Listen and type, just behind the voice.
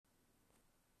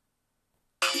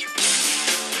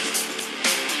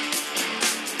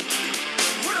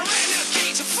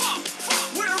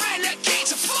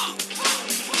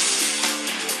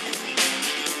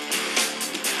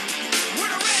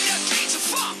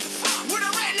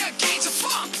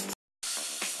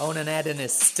Onan Eden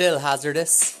is still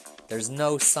hazardous. There's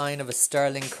no sign of a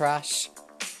Sterling crash.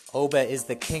 Oba is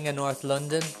the king of North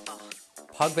London.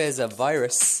 Pogba is a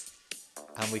virus.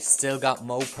 And we still got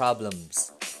Mo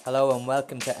problems. Hello and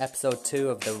welcome to episode 2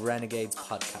 of the Renegades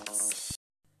podcast.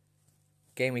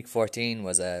 Game week 14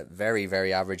 was a very,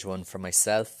 very average one for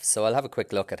myself. So I'll have a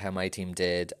quick look at how my team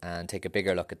did and take a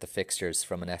bigger look at the fixtures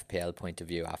from an FPL point of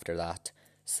view after that.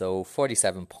 So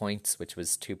 47 points, which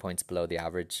was 2 points below the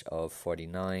average of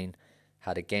 49.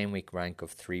 Had a game week rank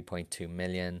of 3.2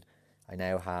 million. I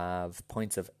now have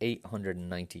points of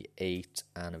 898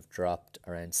 and have dropped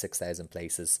around 6,000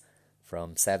 places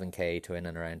from 7k to in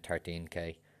and around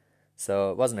 13k.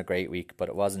 So it wasn't a great week, but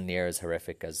it wasn't near as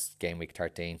horrific as game week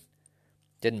 13.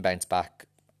 Didn't bounce back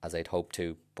as I'd hoped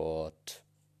to, but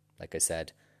like I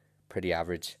said, pretty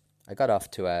average. I got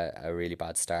off to a really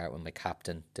bad start when my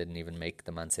captain didn't even make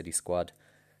the Man City squad.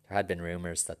 There had been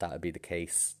rumours that would be the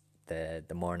case the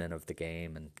morning of the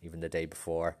game and even the day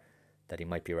before, that he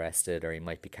might be rested or he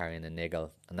might be carrying a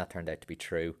niggle, and that turned out to be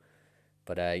true.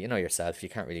 But you know yourself, you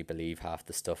can't really believe half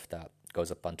the stuff that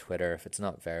goes up on Twitter if it's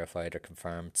not verified or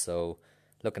confirmed. So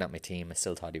looking at my team, I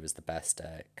still thought he was the best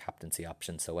captaincy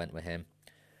option, so went with him.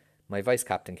 My vice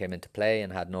captain came into play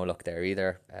and had no luck there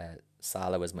either.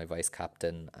 Salah was my vice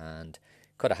captain and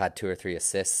could have had 2 or 3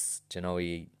 assists. You know,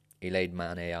 he laid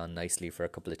Mane on nicely for a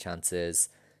couple of chances,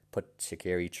 put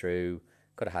Shaqiri through,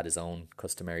 could have had his own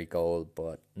customary goal,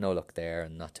 but no luck there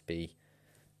and not to be.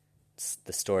 It's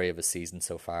the story of his season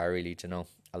so far, really. You know,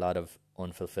 a lot of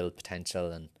unfulfilled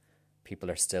potential, and people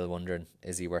are still wondering,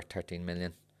 is he worth 13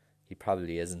 million? He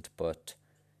probably isn't, but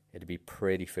it'd be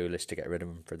pretty foolish to get rid of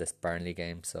him for this Burnley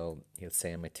game, so he'll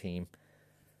stay on my team.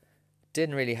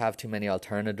 Didn't really have too many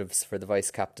alternatives for the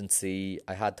vice captaincy.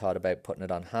 I had thought about putting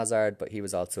it on Hazard, but he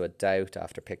was also a doubt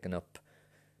after picking up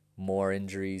more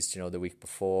injuries, you know, the week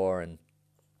before, and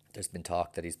there's been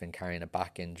talk that he's been carrying a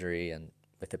back injury, and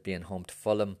with it being home to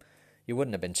Fulham, you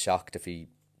wouldn't have been shocked if he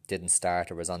didn't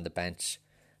start or was on the bench.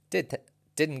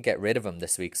 Didn't get rid of him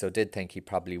this week, so did think he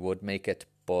probably would make it,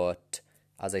 but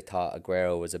as I thought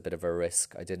Aguero was a bit of a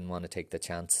risk, I didn't want to take the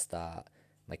chance that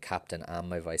my captain and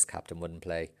my vice captain wouldn't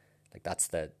play. Like, that's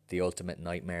the ultimate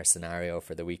nightmare scenario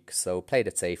for the week. So played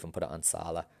it safe and put it on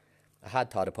Salah. I had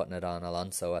thought of putting it on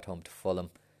Alonso at home to Fulham.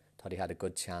 Thought he had a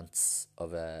good chance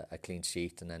of a clean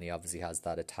sheet, and then he obviously has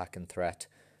that attacking threat,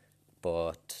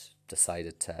 but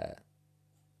decided to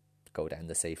go down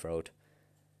the safe road.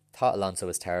 Thought Alonso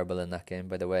was terrible in that game,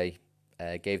 by the way.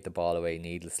 Gave the ball away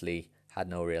needlessly, had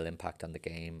no real impact on the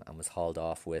game, and was hauled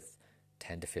off with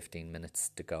 10 to 15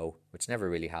 minutes to go, which never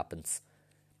really happens.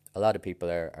 A lot of people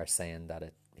are saying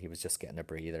that he was just getting a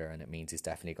breather and it means he's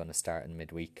definitely going to start in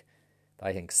midweek. But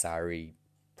I think Sarri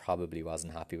probably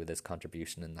wasn't happy with his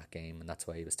contribution in that game, and that's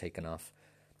why he was taken off.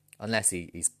 Unless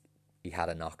he had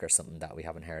a knock or something that we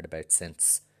haven't heard about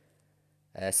since.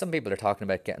 Some people are talking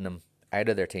about getting him out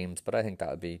of their teams, but I think that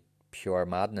would be pure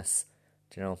madness.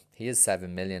 You know, he is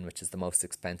 7 million, which is the most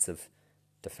expensive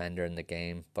defender in the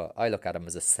game, but I look at him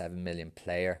as a 7 million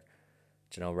player,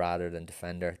 you know, rather than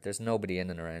defender. There's nobody in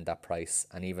and around that price,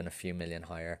 and even a few million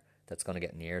higher, that's going to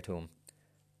get near to him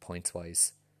points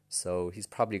wise. So he's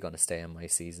probably going to stay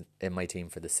in my team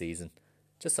for the season.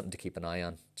 Just something to keep an eye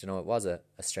on. You know, it was a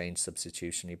strange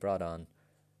substitution. He brought on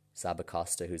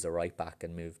Zabacosta, who's a right back,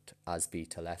 and moved Asby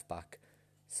to left back.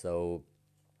 So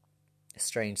a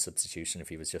strange substitution if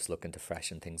he was just looking to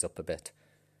freshen things up a bit.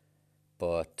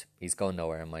 But he's going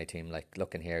nowhere in my team. Like,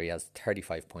 looking here, he has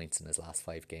 35 points in his last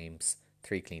 5 games,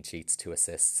 3 clean sheets, 2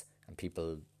 assists, and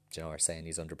people, you know, are saying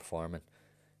he's underperforming.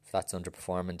 If that's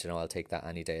underperforming, you know, I'll take that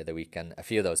any day of the week. And a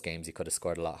few of those games he could have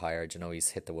scored a lot higher. You know,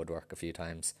 he's hit the woodwork a few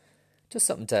times. Just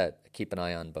something to keep an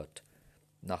eye on, but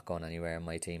not going anywhere in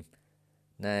my team.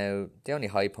 Now, the only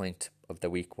high point of the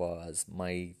week was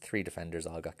my 3 defenders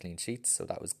all got clean sheets, so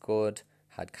that was good.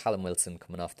 Had Callum Wilson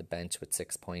coming off the bench with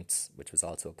 6 points, which was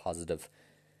also a positive.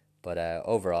 But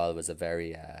overall, it was a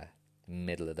very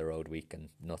middle-of-the-road week and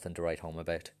nothing to write home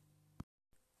about.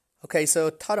 Okay, so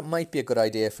thought it might be a good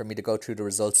idea for me to go through the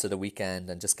results of the weekend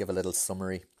and just give a little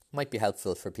summary. Might be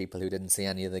helpful for people who didn't see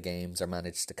any of the games or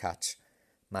managed to catch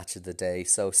match of the day.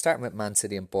 So starting with Man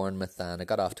City and Bournemouth, and I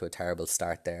got off to a terrible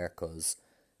start there because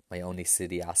my only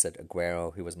City asset,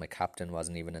 Aguero, who was my captain,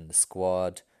 wasn't even in the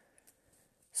squad.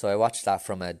 So I watched that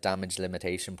from a damage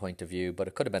limitation point of view, but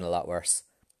it could have been a lot worse.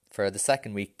 For the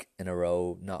second week in a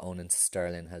row, not owning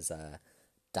Sterling has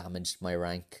damaged my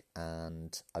rank,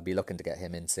 and I'll be looking to get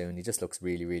him in soon. He just looks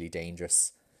really, really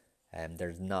dangerous.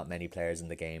 There's not many players in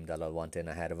the game that I'll want in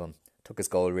ahead of him. Took his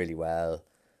goal really well.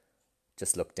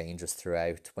 just looked dangerous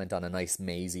throughout. Went on a nice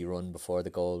mazy run before the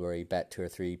goal where he bet 2 or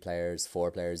 3 players,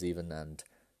 4 players even, and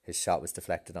his shot was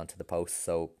deflected onto the post.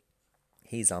 So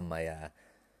he's on my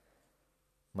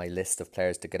list of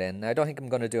players to get in. Now, I don't think I'm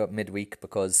going to do it midweek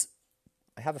because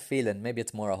I have a feeling maybe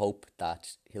it's more a hope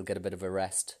that he'll get a bit of a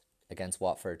rest against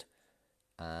Watford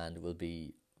and will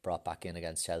be brought back in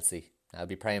against Chelsea. I'll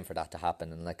be praying for that to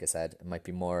happen, and like I said, it might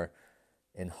be more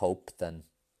in hope than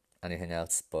anything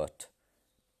else, but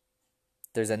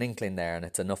there's an inkling there, and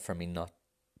it's enough for me not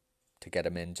to get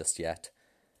him in just yet.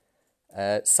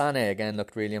 Sané again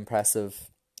looked really impressive.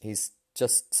 He's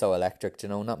just so electric,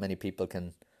 not many people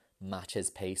can match his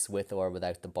pace with or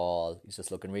without the ball. He's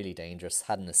just looking really dangerous.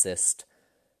 Had an assist,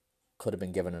 could have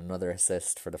been given another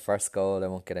assist for the first goal. I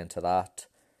won't get into that.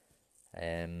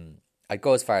 I'd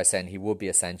go as far as saying he would be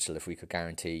essential if we could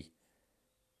guarantee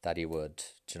that he would,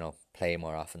 play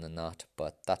more often than not.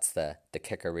 But that's the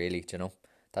kicker really,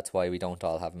 That's why we don't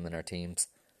all have him in our teams.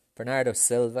 Bernardo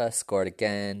Silva scored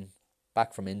again,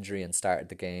 back from injury and started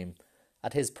the game.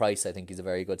 At his price, I think he's a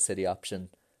very good City option.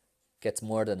 Gets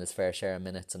more than his fair share of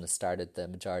minutes and has started the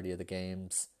majority of the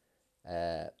games.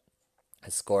 Has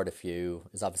scored a few,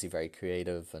 is obviously very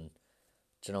creative, and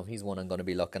he's one I'm going to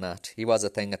be looking at. He was a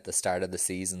thing at the start of the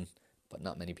season, but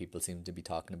not many people seem to be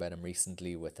talking about him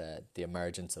recently with the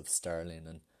emergence of Sterling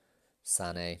and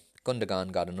Sané.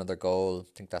 Gundogan got another goal.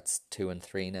 I think that's 2 and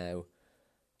 3 now.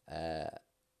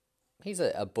 He's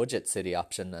a budget City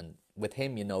option, and with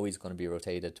him, he's going to be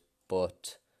rotated,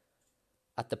 but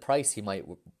at the price, he might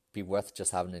be worth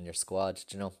just having in your squad.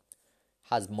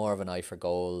 Has more of an eye for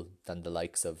goal than the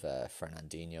likes of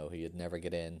Fernandinho, who you'd never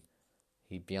get in.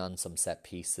 He'd be on some set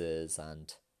pieces,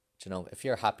 and if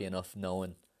you're happy enough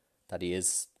knowing that he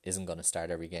isn't going to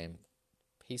start every game,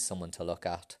 he's someone to look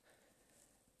at.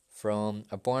 From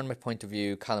a Bournemouth point of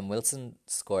view, Callum Wilson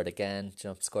scored again.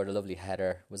 Scored a lovely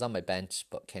header. Was on my bench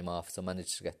but came off, so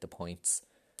managed to get the points.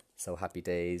 So happy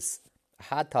days.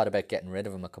 I had thought about getting rid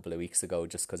of him a couple of weeks ago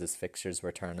just because his fixtures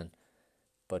were turning.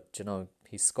 But,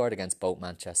 he's scored against both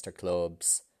Manchester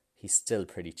clubs. He's still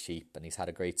pretty cheap and he's had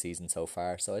a great season so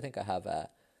far. So I think I have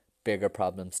bigger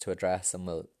problems to address, and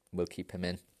we'll keep him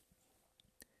in.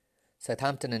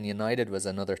 Southampton and United was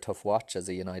another tough watch as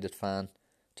a United fan.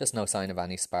 Just no sign of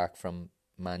any spark from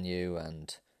Man U,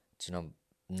 and,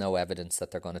 no evidence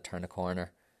that they're going to turn a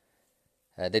corner.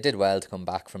 They did well to come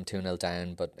back from 2-0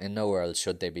 down, but in no world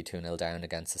should they be 2-0 down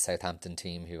against a Southampton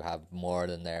team who have more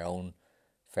than their own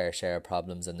fair share of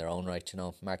problems in their own right.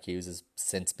 Mark Hughes has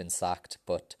since been sacked,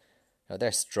 but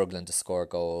they're struggling to score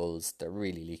goals. They're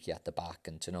really leaky at the back,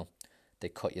 and they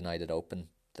cut United open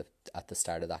at the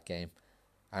start of that game.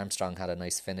 Armstrong had a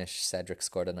nice finish. Cedric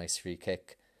scored a nice free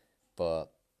kick, but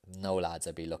no lads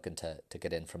I'd be looking to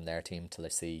get in from their team till I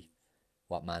see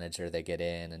what manager they get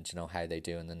in and how they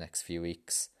do in the next few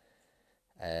weeks.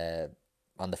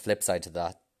 On the flip side to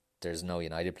that, there's no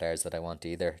United players that I want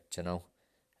either.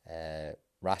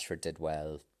 Rashford did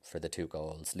well for the 2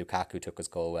 goals. Lukaku took his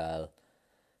goal well.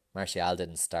 Martial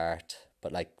didn't start,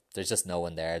 but there's just no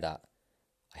one there that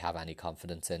I have any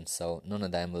confidence in, so none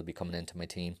of them will be coming into my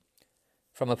team.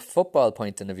 From a football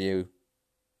point of view,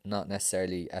 not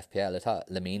necessarily FPL, I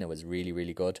thought Lamina was really,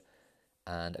 really good,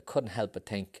 and I couldn't help but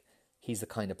think he's the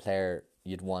kind of player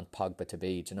you'd want Pogba to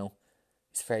be.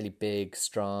 He's fairly big,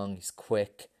 strong, he's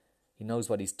quick, he knows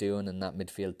what he's doing in that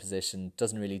midfield position,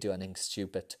 doesn't really do anything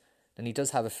stupid, and he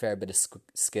does have a fair bit of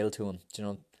skill to him,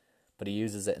 but he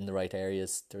uses it in the right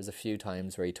areas. There was a few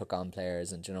times where he took on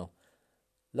players and,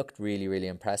 looked really, really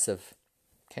impressive.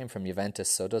 Came from Juventus,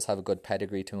 so does have a good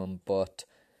pedigree to him, but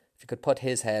if you could put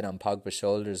his head on Pogba's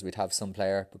shoulders, we'd have some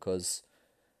player, because,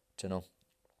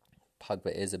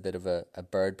 Pogba is a bit of a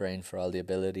bird brain for all the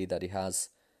ability that he has.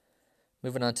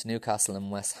 Moving on to Newcastle and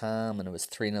West Ham, and it was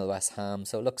 3-0 West Ham,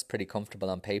 so it looks pretty comfortable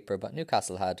on paper, but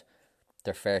Newcastle had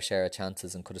their fair share of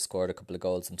chances and could have scored a couple of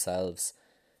goals themselves.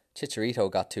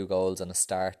 Chicharito got 2 goals on a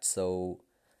start, so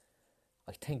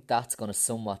I think that's going to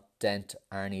somewhat dent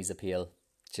Arnie's appeal.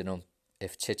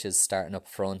 If Chich is starting up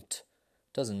front,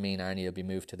 doesn't mean Arnie will be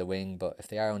moved to the wing, but if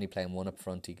they are only playing one up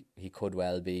front, he could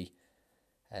well be.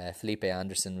 Felipe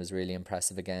Anderson was really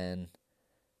impressive again.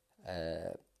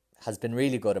 Has been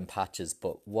really good in patches,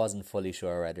 but wasn't fully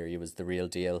sure whether he was the real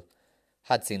deal.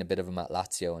 Had seen a bit of him at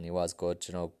Lazio and he was good,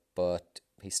 but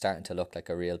he's starting to look like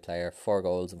a real player. 4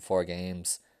 goals in 4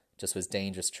 games, just was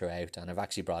dangerous throughout, and I've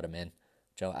actually brought him in.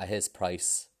 At his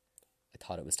price, I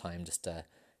thought it was time just to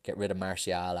get rid of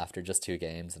Martial after just 2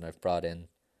 games, and I've brought in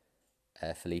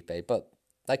Felipe. But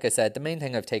like I said, the main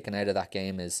thing I've taken out of that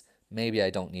game is maybe I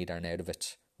don't need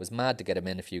Arnautovic. Was mad to get him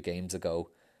in a few games ago,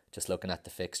 just looking at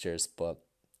the fixtures, but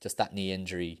just that knee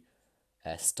injury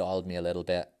stalled me a little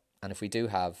bit. And if we do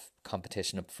have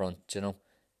competition up front,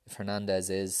 if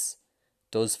Hernandez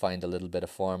does find a little bit of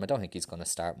form, I don't think he's going to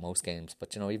start most games,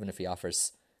 but even if he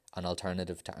offers an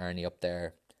alternative to Arnie up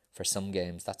there for some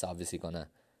games, that's obviously going to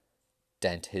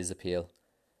dent his appeal.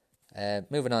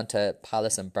 Moving on to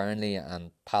Palace and Burnley,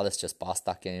 and Palace just bossed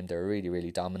that game. They were really,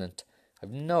 really dominant. I've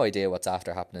no idea what's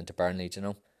after happening to Burnley,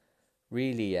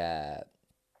 really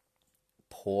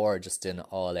poor just in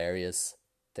all areas.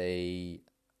 They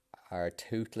are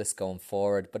toothless going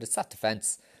forward, but it's that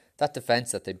defence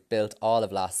that they built all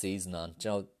of last season on.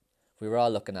 We were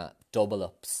all looking at double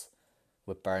ups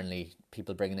with Burnley,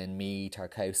 people bringing in me,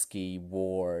 Tarkowski,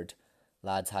 Ward,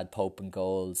 lads had Pope and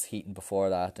goals, Heaton before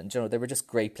that, and they were just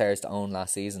great players to own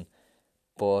last season,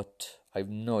 but I've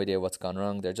no idea what's gone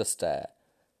wrong. They're just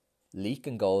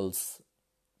leaking goals,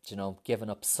 giving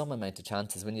up some amount of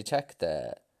chances. When you check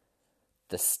the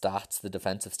stats, the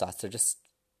defensive stats, they're just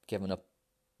giving up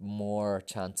more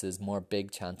chances, more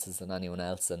big chances than anyone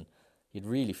else, and you'd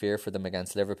really fear for them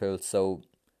against Liverpool. So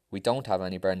we don't have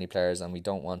any Burnley players, and we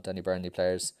don't want any Burnley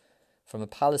players. From a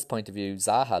Palace point of view,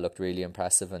 Zaha looked really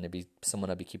impressive, and he'd be someone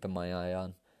I'd be keeping my eye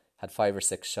on. Had 5 or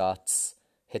 6 shots,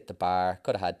 hit the bar,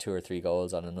 could have had 2 or 3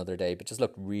 goals on another day, but just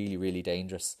looked really, really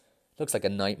dangerous. Looks like a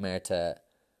nightmare to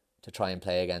try and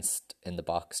play against in the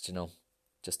box,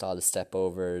 just all the step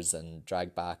overs and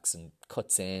drag backs and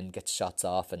cuts in, gets shots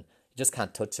off, and you just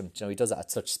can't touch him. He does it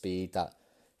at such speed that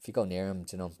if you go near him,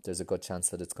 there's a good chance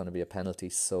that it's going to be a penalty.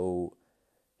 So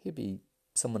he'd be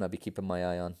someone I'd be keeping my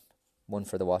eye on. One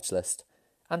for the watch list.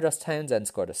 Andros Townsend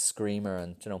scored a screamer,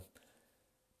 and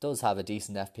does have a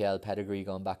decent FPL pedigree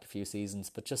going back a few seasons,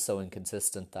 but just so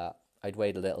inconsistent that I'd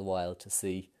wait a little while to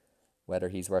see whether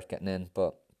he's worth getting in.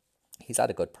 But he's at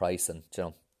a good price, and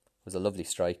it was a lovely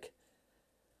strike.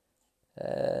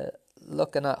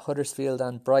 Looking at Huddersfield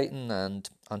and Brighton, and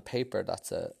on paper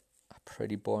that's a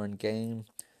pretty boring game.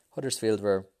 Huddersfield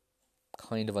were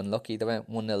kind of unlucky. They went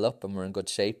 1-0 up and were in good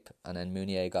shape, and then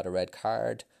Mounier got a red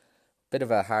card. Bit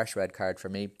of a harsh red card for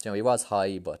me. He was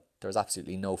high, but there was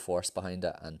absolutely no force behind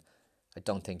it, and I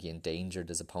don't think he endangered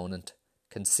his opponent.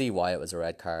 Can see why it was a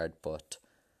red card, but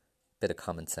a bit of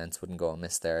common sense wouldn't go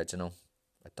amiss there,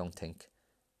 I don't think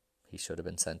he should have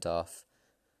been sent off.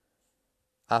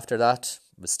 After that,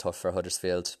 it was tough for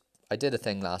Huddersfield. I did a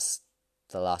thing the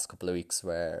last couple of weeks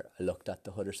where I looked at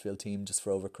the Huddersfield team just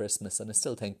for over Christmas, and I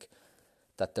still think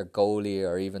that their goalie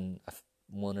or even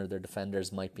one of their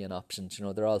defenders might be an option.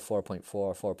 They're all 4.4,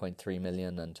 4.3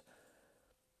 million, and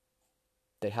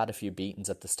they had a few beatings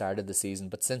at the start of the season,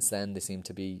 but since then they seem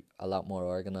to be a lot more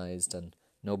organised, and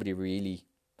nobody really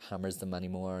hammers them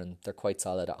anymore, and they're quite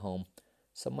solid at home.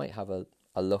 So I might have a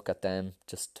look at them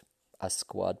just as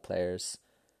squad players.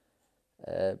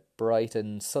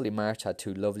 Brighton, Solly March had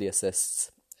 2 lovely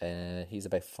assists. He's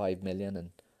about 5 million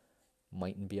and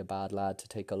mightn't be a bad lad to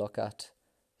take a look at.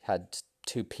 Had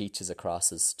 2 peaches of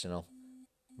crosses,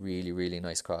 really, really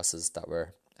nice crosses that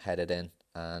were headed in.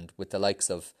 And with the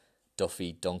likes of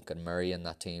Duffy, Dunk and Murray in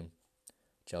that team,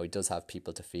 he does have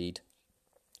people to feed.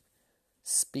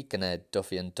 Speaking of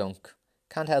Duffy and Dunk,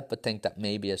 can't help but think that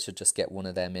maybe I should just get one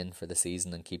of them in for the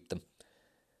season and keep them.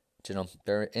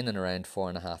 They're in and around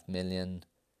 4.5 million.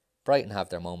 Brighton have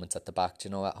their moments at the back.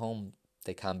 At home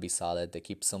they can be solid. They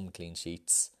keep some clean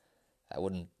sheets. I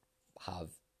wouldn't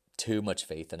have too much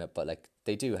faith in it, but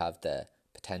they do have the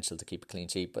potential to keep a clean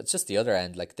sheet. But it's just the other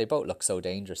end. They both look so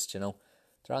dangerous. They're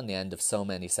on the end of so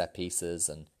many set pieces,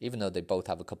 and even though they both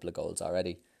have a couple of goals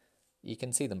already, you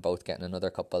can see them both getting another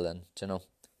couple, and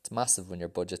it's massive when your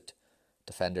budget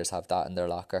defenders have that in their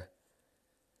locker.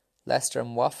 Leicester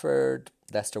and Watford.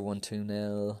 Leicester won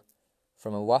 2-0.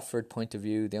 From a Watford point of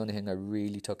view, the only thing I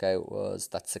really took out was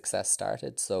that Success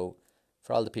started. So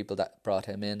for all the people that brought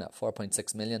him in at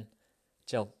 4.6 million,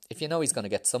 if he's going to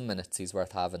get some minutes, he's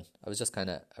worth having. I was just kind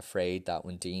of afraid that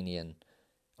when Deeney and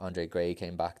Andre Gray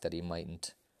came back that he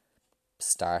mightn't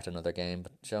start another game.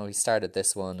 But he started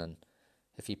this one, and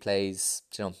if he plays,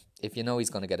 if he's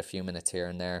going to get a few minutes here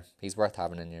and there, he's worth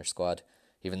having in your squad.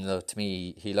 Even though to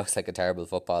me he looks like a terrible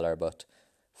footballer, but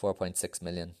 4.6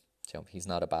 million, he's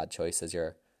not a bad choice as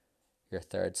your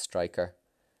third striker.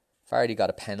 Vardy got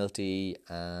a penalty,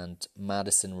 and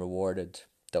Maddison rewarded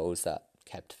those that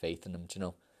kept faith in him.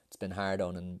 It's been hard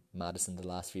owning Maddison the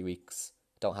last few weeks.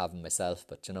 Don't have him myself,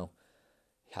 but he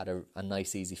had a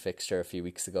nice easy fixture a few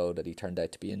weeks ago that he turned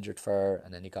out to be injured for,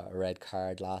 and then he got a red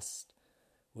card last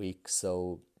week.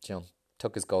 So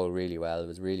took his goal really well. It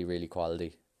was really, really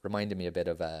quality. Reminded me a bit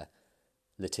of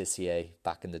Letitia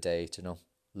back in the day,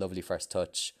 lovely first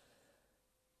touch,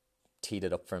 teed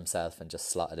it up for himself and just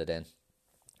slotted it in.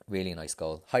 Really nice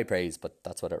goal. High praise, but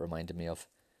that's what it reminded me of.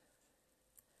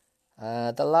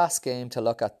 The last game to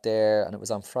look at there, and it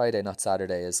was on Friday, not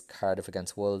Saturday, is Cardiff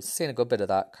against Wolves. Seen a good bit of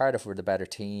that. Cardiff were the better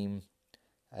team.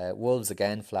 Wolves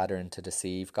again, flattering to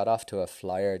deceive. Got off to a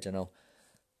flyer,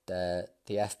 The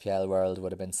FPL world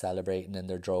would have been celebrating in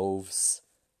their droves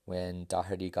when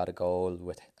Doherty got a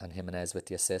goal and Jimenez with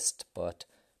the assist, but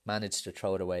managed to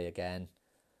throw it away again.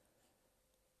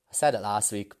 I said it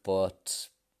last week, but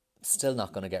still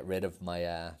not going to get rid of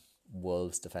my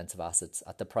Wolves defensive assets.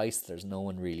 At the price, there's no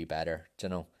one really better.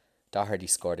 Doherty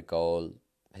scored a goal.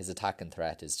 His attacking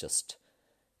threat is just,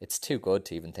 it's too good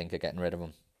to even think of getting rid of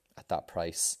him at that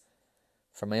price.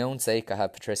 For my own sake, I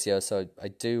have Patricio, so I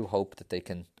do hope that they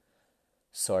can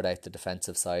sort out the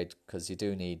defensive side, because you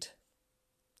do need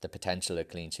the potential of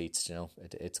clean sheets.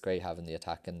 It's great having the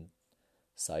attacking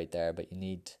side there, but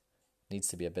needs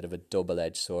to be a bit of a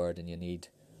double-edged sword, and you need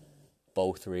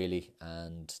both really.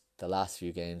 And the last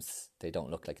few games, they don't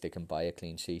look like they can buy a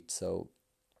clean sheet, so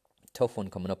tough one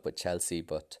coming up with Chelsea,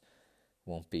 but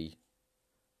won't be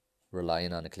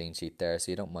relying on a clean sheet there,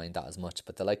 so you don't mind that as much.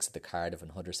 But the likes of the Cardiff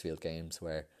and Huddersfield games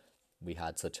where we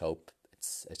had such hope,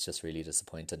 it's just really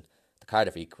disappointing. The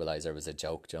Cardiff equaliser was a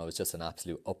joke. It was just an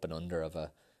absolute up and under of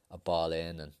a ball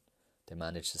in, and they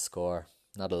managed to score.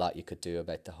 Not a lot you could do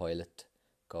about the Hoylett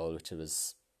goal, which it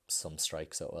was some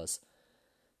strike, so it was.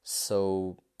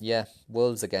 So yeah,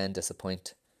 Wolves again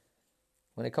disappoint.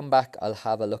 When I come back, I'll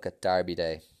have a look at Derby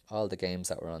Day, all the games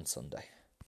that were on Sunday.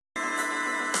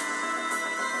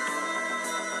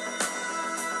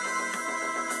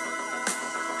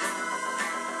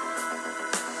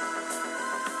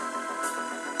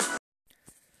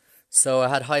 So I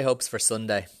had high hopes for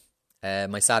Sunday.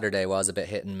 My Saturday was a bit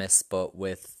hit and miss, but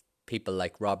with people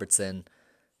like Robertson,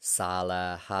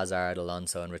 Salah, Hazard,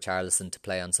 Alonso and Richarlison to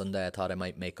play on Sunday, I thought I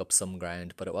might make up some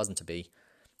ground, but it wasn't to be,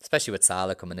 especially with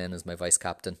Salah coming in as my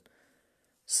vice-captain.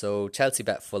 So Chelsea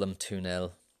bet Fulham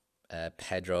 2-0,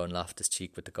 Pedro and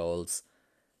Loftus-Cheek with the goals.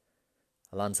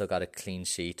 Alonso got a clean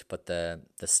sheet, but the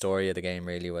story of the game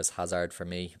really was Hazard for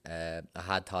me. I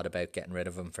had thought about getting rid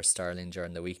of him for Sterling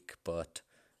during the week, but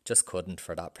just couldn't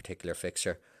for that particular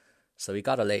fixture. So he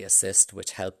got a late assist,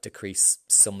 which helped decrease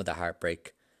some of the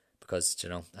heartbreak, because,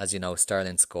 as you know,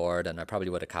 Sterling scored and I probably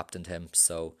would have captained him,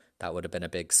 so that would have been a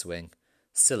big swing.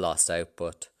 Still lost out,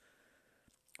 but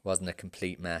wasn't a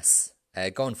complete mess.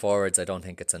 Going forwards, I don't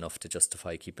think it's enough to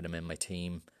justify keeping him in my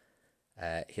team.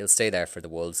 He'll stay there for the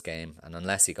Wolves game, and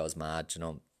unless he goes mad,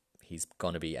 he's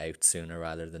going to be out sooner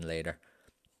rather than later.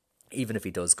 Even if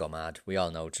he does go mad, we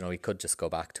all know, he could just go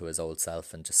back to his old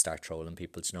self and just start trolling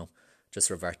people, just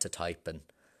revert to type and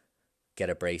get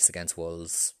a brace against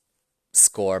Wolves,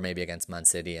 score maybe against Man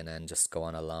City, and then just go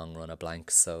on a long run of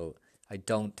blanks. So I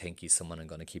don't think he's someone I'm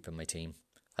going to keep in my team.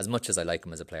 As much as I like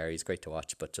him as a player, he's great to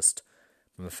watch, but just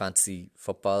from a fantasy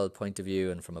football point of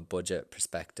view and from a budget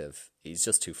perspective, he's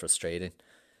just too frustrating.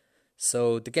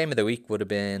 So the game of the week would have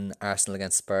been Arsenal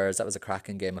against Spurs. That was a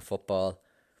cracking game of football.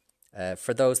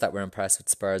 For those that were impressed with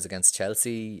Spurs against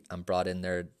Chelsea and brought in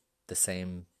the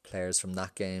same players from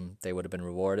that game, they would have been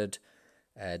rewarded.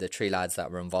 The three lads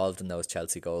that were involved in those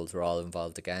Chelsea goals were all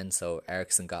involved again. So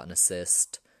Eriksen got an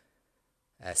assist,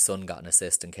 Son got an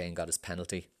assist, and Kane got his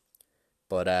penalty.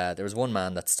 But there was one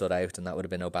man that stood out, and that would have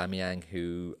been Aubameyang,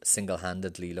 who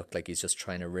single-handedly looked like he's just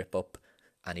trying to rip up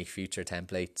any future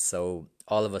template. So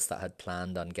all of us that had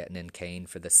planned on getting in Kane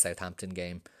for this Southampton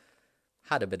game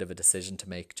had a bit of a decision to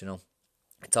make.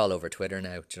 It's all over Twitter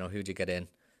now. Who do you get in,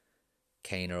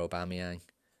 Kane or Aubameyang?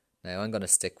 Now I'm going to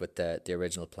stick with the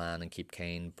original plan and keep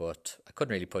Kane, but I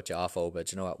couldn't really put you off Oba. At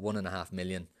 1.5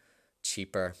 million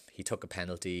cheaper, he took a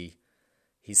penalty.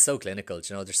 He's so clinical.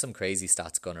 There's some crazy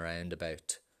stats going around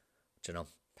about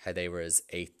how they were his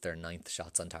 8th or 9th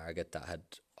shots on target that had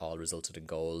all resulted in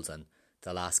goals, and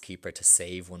the last keeper to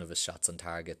save one of his shots on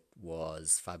target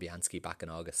was Fabianski back in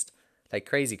August. Like,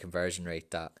 crazy conversion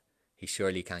rate that he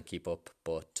surely can't keep up,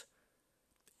 but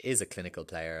is a clinical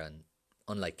player, and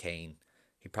unlike Kane,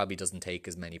 he probably doesn't take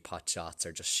as many pot shots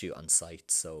or just shoot on sight,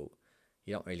 so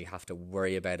you don't really have to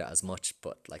worry about it as much.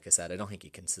 But like I said, I don't think he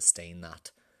can sustain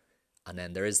that. And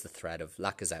then there is the threat of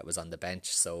Lacazette was on the bench,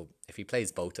 so if he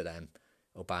plays both of them,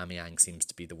 Aubameyang seems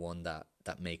to be the one that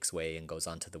makes way and goes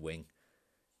onto the wing.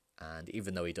 And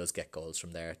even though he does get goals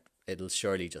from there, it'll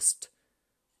surely just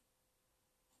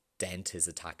dent his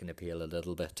attacking appeal a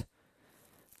little bit.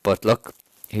 But look,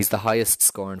 he's the highest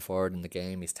scoring forward in the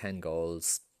game. He's 10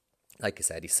 goals. Like I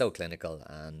said, he's so clinical,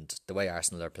 and the way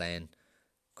Arsenal are playing,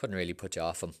 couldn't really put you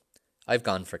off him. I've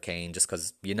gone for Kane just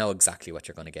because you know exactly what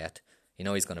you're going to get.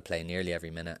 He's going to play nearly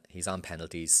every minute. He's on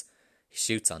penalties. He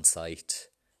shoots on sight.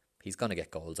 he's going to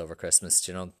get goals over Christmas.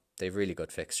 You know, they've really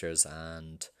good fixtures,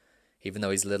 and even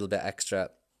though he's a little bit extra,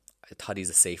 I thought he's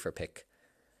a safer pick.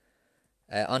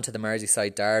 Onto the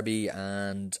Merseyside derby,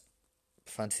 and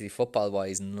fantasy football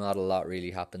wise, not a lot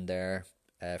really happened there.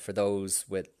 For those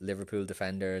with Liverpool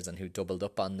defenders and who doubled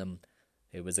up on them,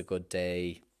 it was a good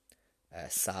day.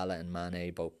 Salah and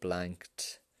Mane both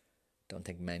blanked. Don't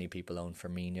think many people own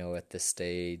Firmino at this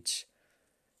stage.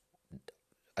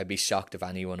 I'd be shocked if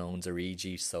anyone owns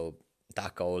Origi, so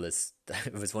that goal it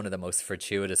was one of the most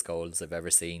fortuitous goals I've ever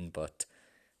seen, but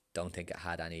don't think it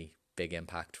had any big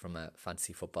impact from a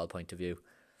fantasy football point of view.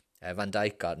 Van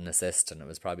Dijk got an assist, and it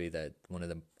was probably one of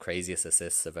the craziest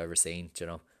assists I've ever seen. You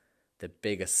know, the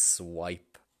biggest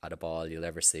swipe at a ball you'll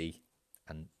ever see,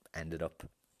 and ended up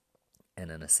in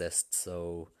an assist.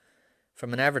 So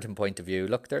from an Everton point of view,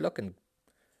 look, they're looking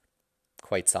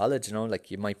quite solid. You know, like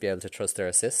you might be able to trust their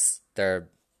assists, their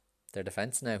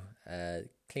defence now.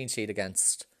 Clean sheet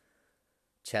against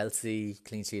Chelsea,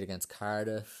 clean sheet against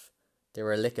Cardiff. They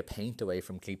were a lick of paint away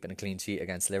from keeping a clean sheet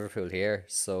against Liverpool here.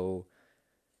 So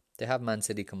they have Man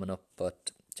City coming up,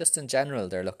 but just in general,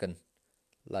 they're looking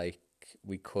like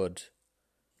we could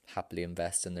happily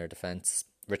invest in their defence.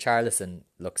 Richarlison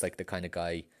looks like the kind of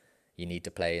guy you need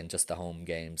to play in just the home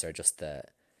games or just the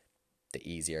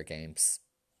easier games.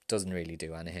 Doesn't really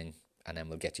do anything, and then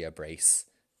will get you a brace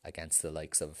against the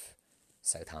likes of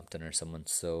Southampton or someone.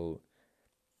 So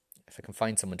if I can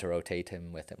find someone to rotate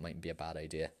him with, it mightn't be a bad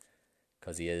idea,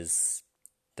 because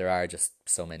there are just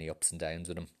so many ups and downs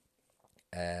with him.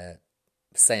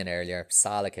 Saying earlier,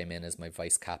 Salah came in as my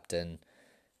vice captain,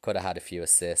 could have had a few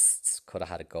assists, could have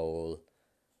had a goal.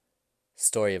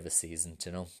 Story of the season,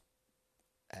 you know.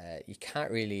 You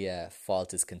can't really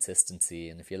fault his consistency,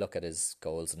 and if you look at his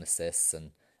goals and assists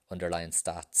and underlying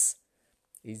stats,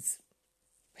 he's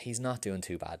not doing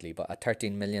too badly. But at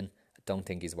 13 million, I don't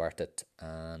think he's worth it.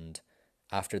 And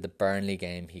after the Burnley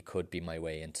game, he could be my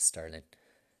way into Sterling.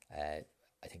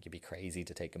 I think you'd be crazy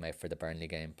to take him out for the Burnley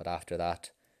game, but after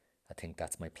that, I think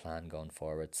that's my plan going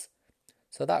forwards.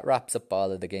 So that wraps up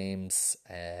all of the games.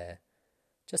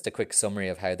 Just a quick summary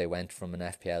of how they went from an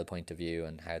FPL point of view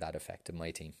and how that affected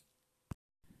my team.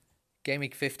 Game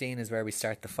week 15 is where we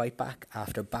start the fight back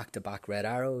after back-to-back red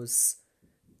arrows.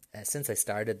 Since I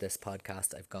started this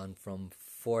podcast, I've gone from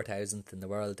 4,000th in the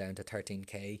world down to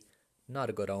 13k. Not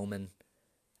a good omen.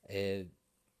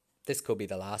 This could be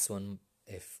the last one.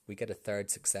 If we get a third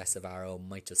successive arrow,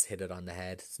 might just hit it on the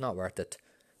head. It's not worth it.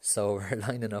 So we're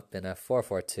lining up in a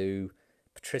 4-4-2,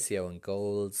 Patricio in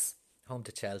goals, home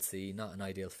to Chelsea, not an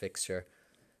ideal fixture,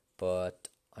 but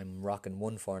I'm rocking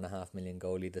 4.5 million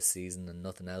goalie this season and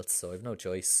nothing else, so I've no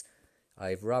choice.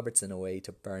 I've Robertson away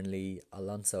to Burnley,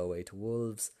 Alonso away to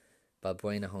Wolves,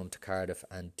 Balbuena home to Cardiff,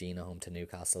 and Dina home to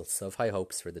Newcastle. So I've high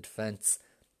hopes for the defence.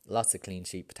 Lots of clean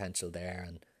sheet potential there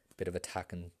and a bit of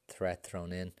attacking threat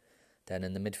thrown in. Then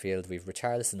in the midfield, we've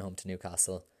Richarlison home to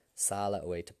Newcastle, Salah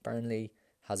away to Burnley,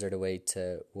 Hazard away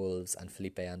to Wolves, and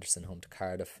Felipe Anderson home to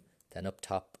Cardiff. Then up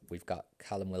top, we've got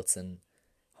Callum Wilson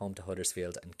home to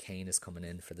Huddersfield, and Kane is coming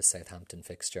in for the Southampton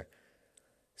fixture.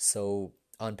 So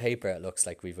on paper, it looks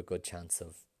like we've a good chance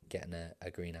of getting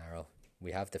a green arrow.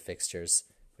 We have the fixtures,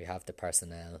 we have the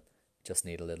personnel, just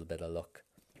need a little bit of luck.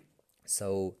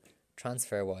 So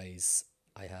transfer-wise,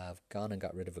 I have gone and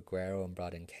got rid of Aguero and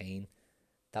brought in Kane.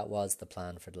 That was the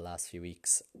plan for the last few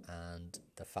weeks, and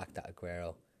the fact that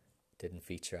Aguero didn't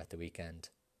feature at the weekend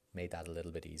made that a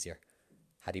little bit easier.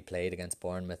 Had he played against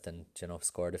Bournemouth and, you know,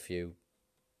 scored a few,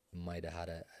 might have had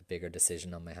a bigger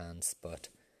decision on my hands, but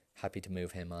happy to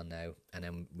move him on now. And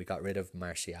then we got rid of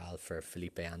Martial for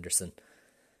Felipe Anderson.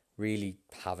 Really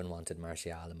haven't wanted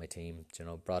Martial in my team, you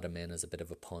know, brought him in as a bit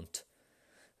of a punt.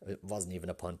 It wasn't even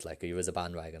a punt, like he was a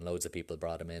bandwagon, loads of people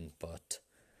brought him in, but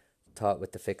thought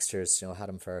with the fixtures, you know, had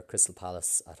him for Crystal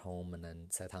Palace at home and then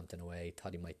Southampton away,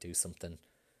 thought he might do something.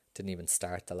 Didn't even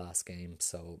start the last game,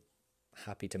 so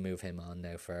happy to move him on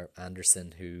now for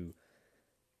Anderson, who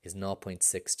is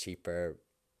 0.6 cheaper,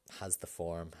 has the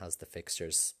form, has the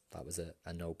fixtures. That was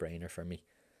a no-brainer for me.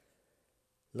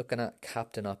 Looking at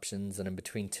captain options, and in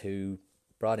between two,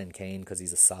 brought in Kane because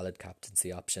he's a solid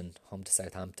captaincy option, home to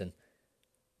Southampton.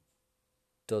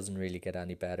 Doesn't really get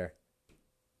any better,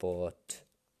 but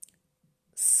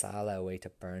Salah away to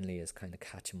Burnley is kind of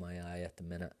catching my eye at the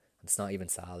minute. And it's not even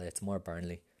Salah, it's more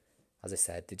Burnley. As I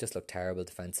said, they just look terrible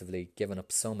defensively, giving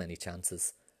up so many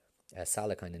chances.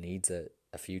 Salah kind of needs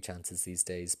a few chances these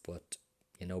days, but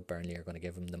you know Burnley are going to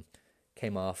give him them.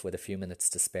 Came off with a few minutes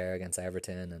to spare against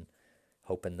Everton and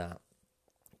hoping that,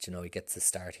 you know, he gets a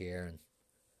start here and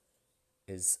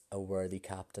is a worthy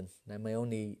captain. Now my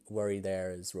only worry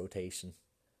there is rotation.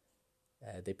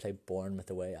 They play Bournemouth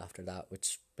away after that,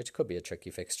 which could be a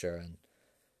tricky fixture, and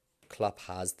Klopp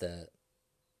has the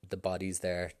bodies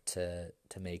there to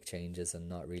make changes and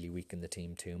not really weaken the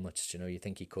team too much. You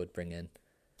think he could bring in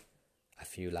a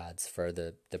few lads for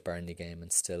the Burnley game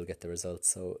and still get the results.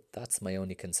 So that's my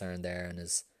only concern there, and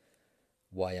is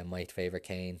why I might favour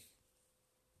Kane.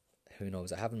 Who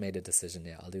knows? I haven't made a decision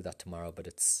yet. I'll do that tomorrow, but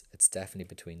it's definitely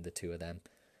between the two of them.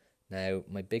 Now,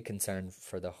 my big concern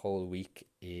for the whole week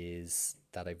is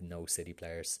that I've no City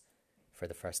players for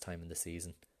the first time in the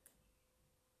season.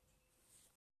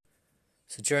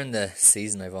 So during the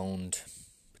season, I've owned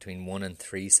between 1 and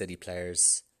 3 City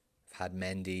players. I've had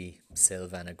Mendy,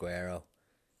 Silva and Aguero.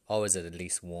 Always at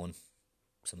least 1,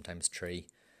 sometimes 3.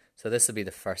 So this will be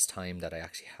the first time that I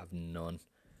actually have none.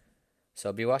 So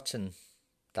I'll be watching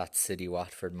that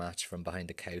City-Watford match from behind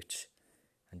the couch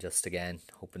and just again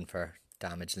hoping for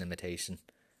damage limitation.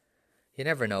 You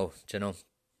never know,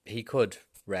 he could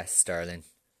rest Sterling.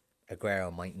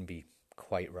 Aguero mightn't be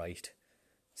quite right,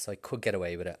 so I could get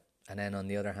away with it. And then on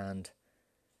the other hand,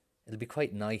 it'll be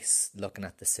quite nice looking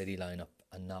at the City lineup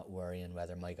and not worrying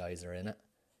whether my guys are in it.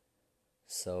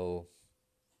 So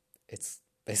it's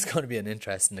going to be an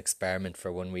interesting experiment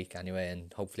for 1 week anyway,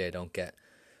 and hopefully I don't get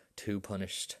too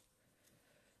punished.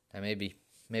 Now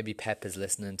maybe Pep is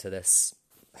listening to this.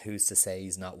 Who's to say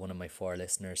he's not one of my 4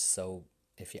 listeners? So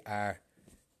if you are,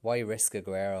 why risk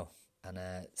Aguero? And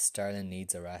Sterling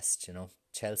needs a rest,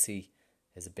 Chelsea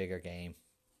is a bigger game.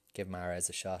 Give Mahrez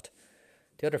a shot.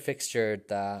 The other fixture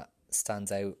that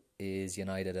stands out is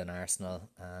United and Arsenal,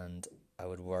 and I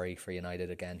would worry for United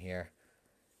again here.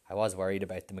 I was worried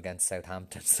about them against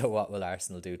Southampton, so what will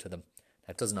Arsenal do to them?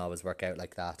 It doesn't always work out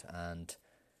like that, and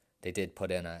they did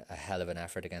put in a hell of an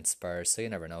effort against Spurs, so you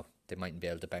never know. They mightn't be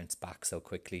able to bounce back so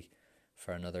quickly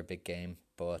for another big game,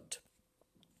 but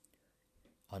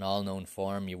on all known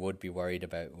form, you would be worried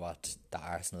about what the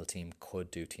Arsenal team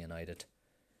could do to United.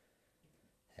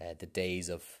 The days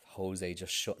of Jose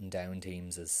just shutting down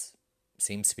teams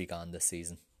seems to be gone this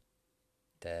season.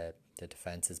 The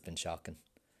defence has been shocking.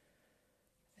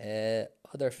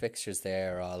 Other fixtures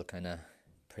there are all kind of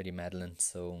pretty meddling,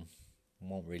 so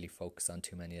won't really focus on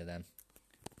too many of them.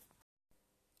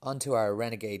 On to our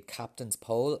Renegade Captains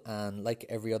poll, and like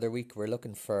every other week, we're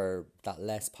looking for that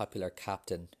less popular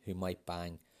captain who might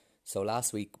bang. So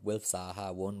last week, Wilf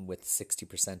Zaha won with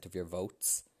 60% of your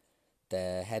votes.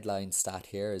 The headline stat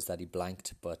here is that he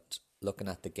blanked, but looking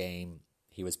at the game,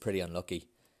 he was pretty unlucky.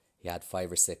 He had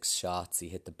 5 or 6 shots, he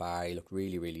hit the bar, he looked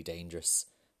really, really dangerous.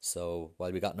 So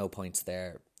while we got no points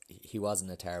there, he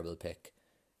wasn't a terrible pick,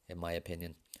 in my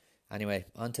opinion. Anyway,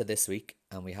 on to this week,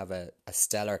 and we have a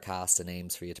stellar cast of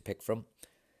names for you to pick from.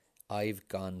 I've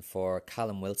gone for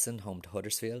Callum Wilson, home to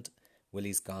Huddersfield.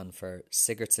 Willie's gone for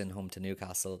Sigurdsson, home to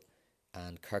Newcastle.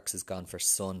 And Kirks has gone for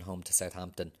Son, home to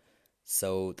Southampton.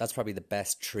 So that's probably the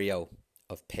best trio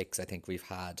of picks I think we've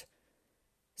had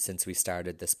since we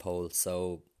started this poll.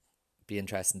 So be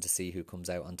interesting to see who comes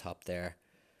out on top there.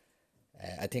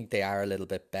 I think they are a little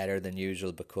bit better than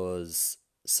usual because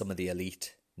some of the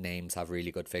elite names have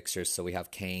really good fixtures. So we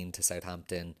have Kane to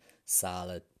Southampton,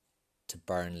 Salah to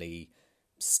Burnley,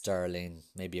 Sterling,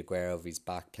 maybe Aguero if he's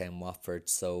back playing Watford.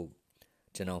 So,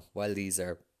 while these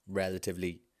are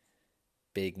relatively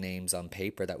big names on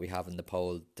paper that we have in the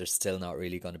poll, they're still not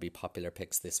really going to be popular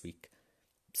picks this week.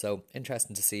 So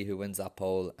interesting to see who wins that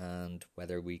poll and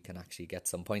whether we can actually get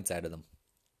some points out of them.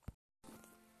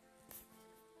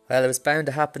 Well, it was bound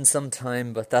to happen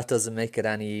sometime, but that doesn't make it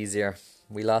any easier.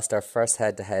 We lost our first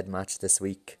head-to-head match this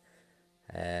week.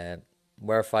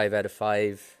 We're 5 out of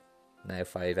 5, now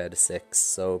 5 out of 6.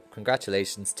 So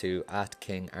congratulations to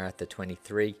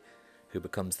 @KingArthur23, who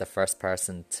becomes the first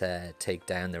person to take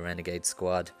down the Renegade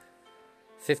squad.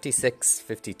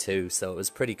 56-52, so it was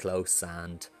pretty close,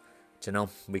 and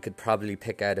we could probably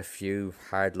pick out a few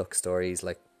hard luck stories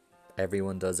like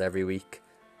everyone does every week.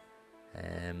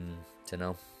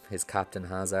 His captain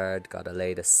Hazard got a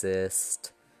late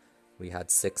assist. We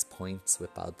had 6 points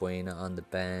with Balbuena on the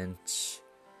bench.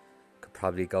 Could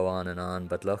probably go on and on,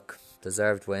 but look,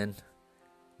 deserved win.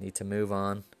 Need to move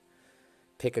on.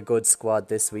 Pick a good squad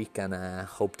this week and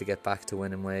hope to get back to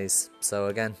winning ways. So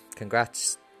again,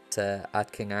 congrats to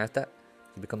 @KingArthur.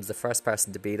 He becomes the first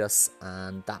person to beat us,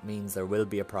 and that means there will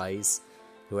be a prize.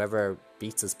 Whoever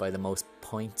beats us by the most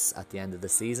points at the end of the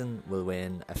season will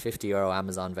win a €50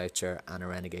 Amazon voucher and a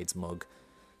Renegades mug.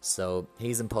 So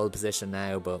he's in pole position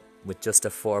now, but with just a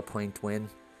 4-point win,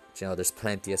 there's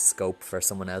plenty of scope for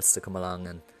someone else to come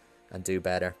along and do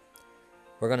better.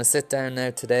 We're going to sit down now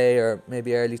today or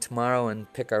maybe early tomorrow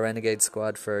and pick our Renegade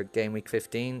squad for game week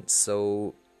 15.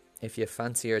 So if you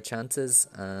fancy your chances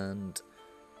and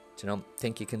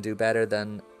think you can do better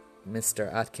than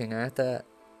Mr. at King Arthur?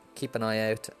 Keep an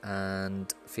eye out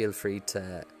and feel free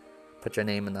to put your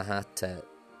name in the hat to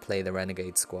play the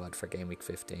Renegade squad for Game Week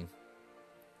 15.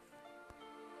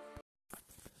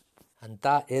 And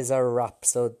that is our wrap.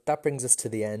 So that brings us to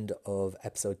the end of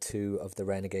episode 2 of the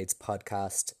Renegades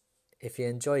podcast. If you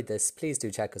enjoyed this, please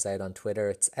do check us out on Twitter.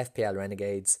 It's FPL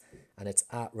Renegades and it's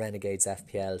at Renegades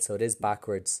FPL. So it is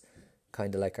backwards,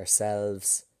 kind of like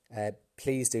ourselves.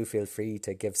 Please do feel free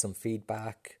to give some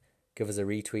feedback, give us a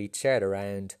retweet, share it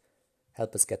around,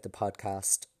 help us get the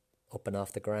podcast up and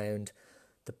off the ground.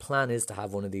 The plan is to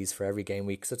have one of these for every game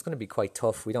week, so it's going to be quite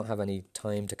tough. We don't have any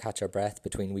time to catch our breath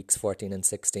between weeks 14 and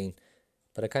 16.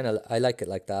 But I like it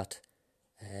like that.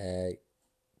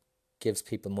 Gives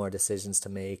people more decisions to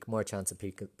make, more chance of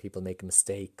people making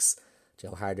mistakes,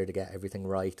 harder to get everything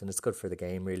right, and it's good for the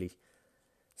game, really.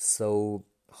 So,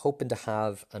 hoping to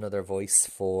have another voice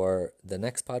for the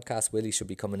next podcast. Willie should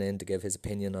be coming in to give his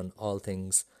opinion on all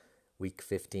things week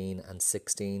 15 and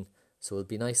 16. So it'll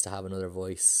be nice to have another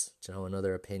voice,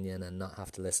 another opinion, and not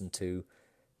have to listen to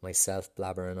myself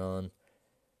blabbering on.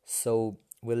 So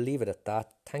we'll leave it at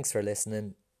that. Thanks for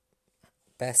listening.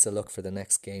 Best of luck for the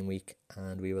next game week,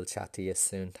 and we will chat to you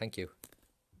soon. Thank you.